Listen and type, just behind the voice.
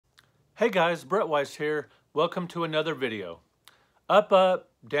Hey guys, Brett Weiss here. Welcome to another video. Up, up,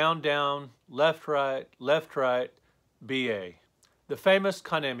 down, down, left, right, BA. The famous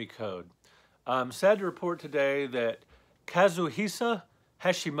Konami Code. I'm sad to report today that Kazuhisa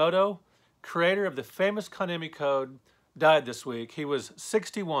Hashimoto, creator of the famous Konami Code, died this week. He was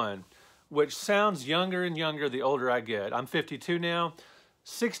 61, which sounds younger and younger the older I get. I'm 52 now.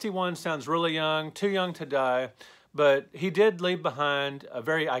 61 sounds really young, too young to die. But he did leave behind a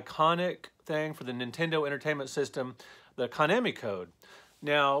very iconic thing for the Nintendo Entertainment System, the Konami Code.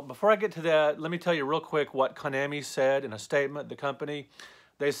 Now, before I get to that, let me tell you real quick what Konami said in a statement, the company.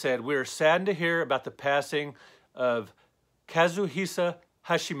 They said, "We are saddened to hear about the passing of Kazuhisa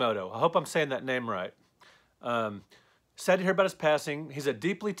Hashimoto." I hope I'm saying that name right. Sad to hear about his passing. He's a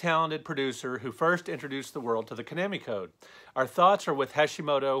deeply talented producer who first introduced the world to the Konami Code. Our thoughts are with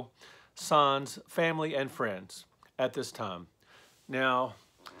Hashimoto-san's family and friends at this time. Now,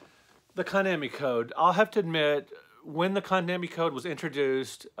 the Konami Code. I'll have to admit, when the Konami Code was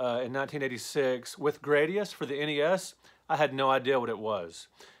introduced in 1986 with Gradius for the NES, I had no idea what it was.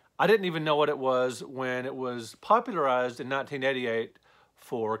 I didn't even know what it was when it was popularized in 1988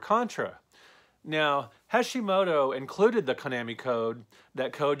 for Contra. Now, Hashimoto included the Konami Code,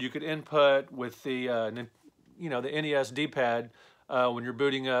 that code you could input with the NES D-pad when you're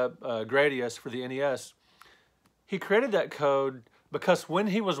booting up Gradius for the NES. He created that code because when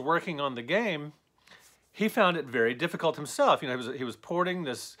he was working on the game, he found it very difficult himself. You know, he was porting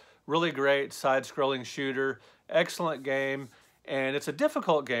this really great side-scrolling shooter, excellent game, and it's a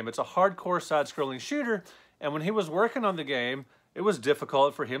difficult game. It's a hardcore side-scrolling shooter, and when he was working on the game, it was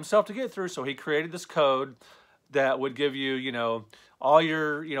difficult for himself to get through, so he created this code that would give you, all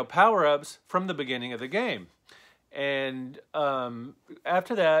your, power-ups from the beginning of the game. And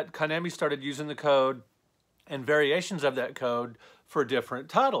after that, Konami started using the code and variations of that code for different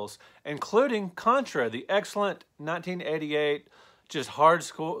titles, including Contra, the excellent 1988, just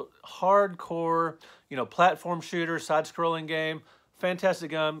hardcore, platform shooter, side-scrolling game,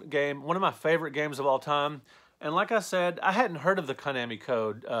 fantastic game, one of my favorite games of all time. And like I said, I hadn't heard of the Konami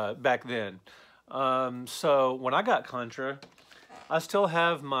Code back then. So when I got Contra, I still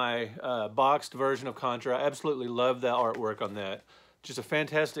have my boxed version of Contra. I absolutely love the artwork on that. Just a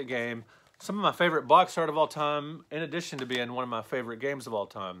fantastic game. Some of my favorite box art of all time, in addition to being one of my favorite games of all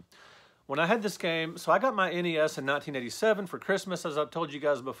time. When I had this game, so I got my NES in 1987 for Christmas, as I've told you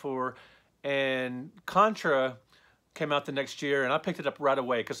guys before, and Contra came out the next year, and I picked it up right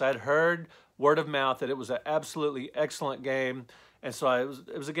away because I had heard word of mouth that it was an absolutely excellent game, and so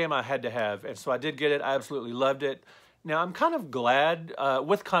it was a game I had to have, and so I did get it. I absolutely loved it. Now, I'm kind of glad,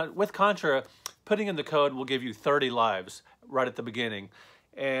 with Contra, putting in the code will give you 30 lives right at the beginning.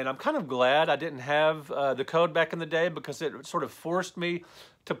 And I'm kind of glad I didn't have the code back in the day because it sort of forced me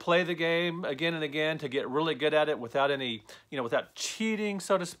to play the game again and again to get really good at it without any, without cheating,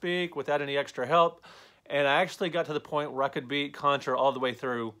 so to speak, without any extra help. And I actually got to the point where I could beat Contra all the way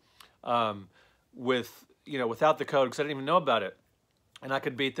through without the code because I didn't even know about it. And I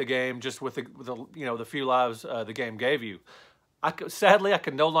could beat the game just with the few lives the game gave you. Sadly, I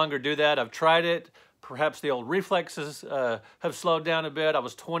can no longer do that. I've tried it. Perhaps the old reflexes have slowed down a bit. I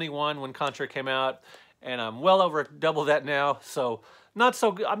was 21 when Contra came out, and I'm well over double that now. So not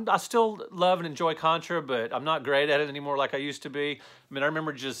so good. I still love and enjoy Contra, but I'm not great at it anymore like I used to be. I mean, I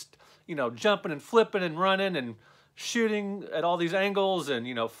remember just, jumping and flipping and running and shooting at all these angles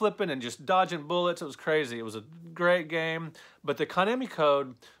and, flipping and just dodging bullets. It was crazy. It was a great game, but the Konami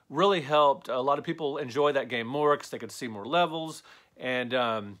Code really helped a lot of people enjoy that game more because they could see more levels,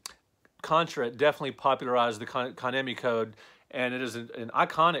 and Contra definitely popularized the Konami Code, and it is an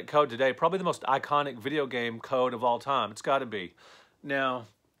iconic code today, probably the most iconic video game code of all time. It's got to be. Now,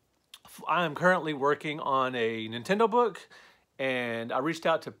 I am currently working on a Nintendo book, and I reached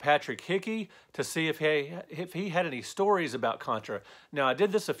out to Patrick Hickey to see if he had any stories about Contra. Now, I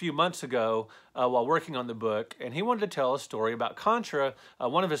did this a few months ago while working on the book, and he wanted to tell a story about Contra.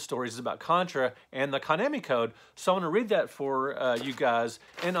 One of his stories is about Contra and the Konami Code, so I want to read that for you guys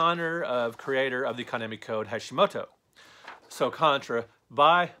in honor of creator of the Konami Code, Hashimoto. So, Contra,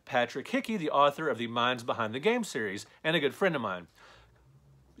 by Patrick Hickey, the author of the Minds Behind the Game series, and a good friend of mine.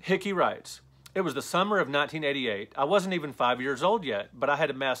 Hickey writes, "It was the summer of 1988. I wasn't even 5 years old yet, but I had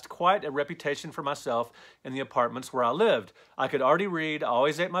amassed quite a reputation for myself in the apartments where I lived. I could already read, I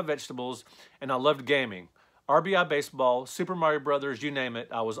always ate my vegetables, and I loved gaming. RBI baseball, Super Mario Brothers, you name it,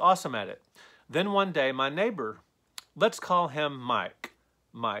 I was awesome at it. Then one day, my neighbor, let's call him Mike,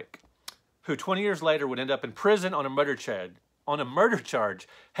 who 20 years later would end up in prison on a murder charge.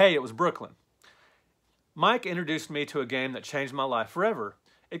 Hey, it was Brooklyn. Mike introduced me to a game that changed my life forever.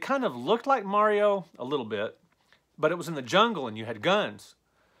 It kind of looked like Mario a little bit, but it was in the jungle and you had guns.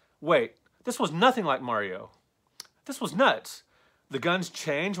 Wait, this was nothing like Mario. This was nuts. The guns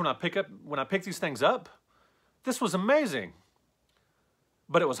change when I pick these things up. This was amazing.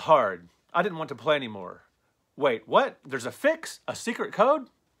 But it was hard. I didn't want to play anymore. Wait, what? There's a fix? A secret code?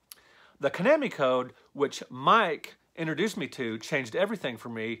 The Konami Code, which Mike introduced me to, changed everything for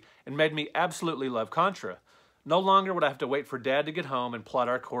me and made me absolutely love Contra. No longer would I have to wait for Dad to get home and plot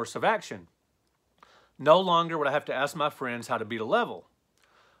our course of action. No longer would I have to ask my friends how to beat a level.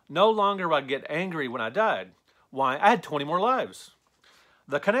 No longer would I get angry when I died. Why, I had 20 more lives.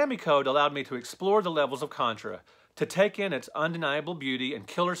 The Konami Code allowed me to explore the levels of Contra, to take in its undeniable beauty and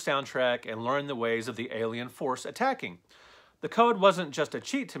killer soundtrack and learn the ways of the alien force attacking. The code wasn't just a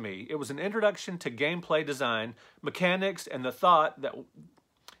cheat to me, it was an introduction to gameplay design, mechanics, and the thought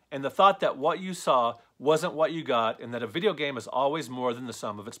that what you saw wasn't what you got, and that a video game is always more than the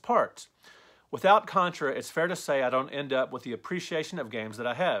sum of its parts. Without Contra, it's fair to say I don't end up with the appreciation of games that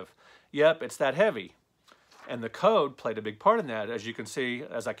I have. Yep, it's that heavy. And the code played a big part in that, as you can see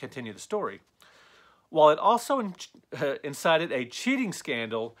as I continue the story. While it also incited a cheating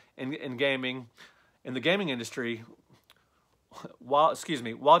scandal in the gaming industry, while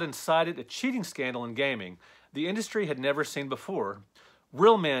it incited a cheating scandal in gaming the industry had never seen before,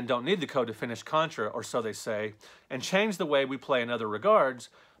 real men don't need the code to finish Contra, or so they say, and change the way we play in other regards.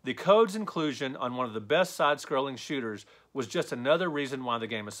 The code's inclusion on one of the best side-scrolling shooters was just another reason why the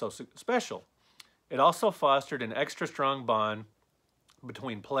game is so special. It also fostered an extra strong bond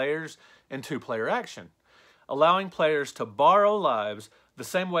between players and two-player action, allowing players to borrow lives the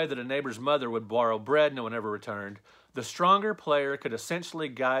same way that a neighbor's mother would borrow bread no one ever returned. The stronger player could essentially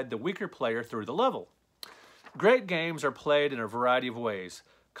guide the weaker player through the level. Great games are played in a variety of ways.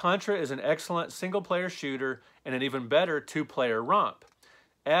 Contra is an excellent single-player shooter and an even better two-player romp.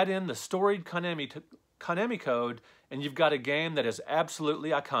 Add in the storied Konami Code, and you've got a game that is absolutely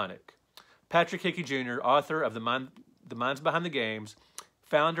iconic. Patrick Hickey Jr., author of The Minds Behind the Games,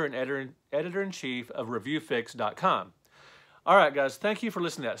 founder and editor-in-chief of ReviewFix.com. All right, guys, thank you for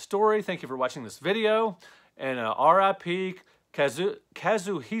listening to that story. Thank you for watching this video. And R.I.P.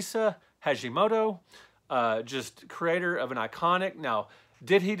 Kazuhisa Hashimoto, just creator of an iconic. Now,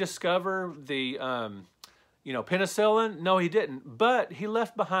 did he discover the, penicillin? No, he didn't. But he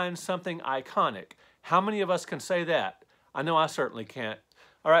left behind something iconic. How many of us can say that? I know I certainly can't.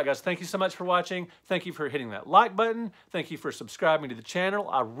 All right, guys, thank you so much for watching. Thank you for hitting that like button. Thank you for subscribing to the channel.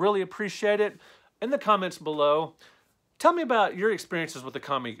 I really appreciate it. In the comments below, tell me about your experiences with the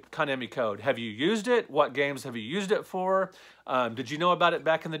Konami Code. Have you used it? What games have you used it for? Did you know about it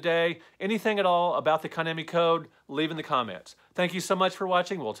back in the day? Anything at all about the Konami Code? Leave in the comments. Thank you so much for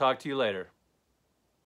watching. We'll talk to you later.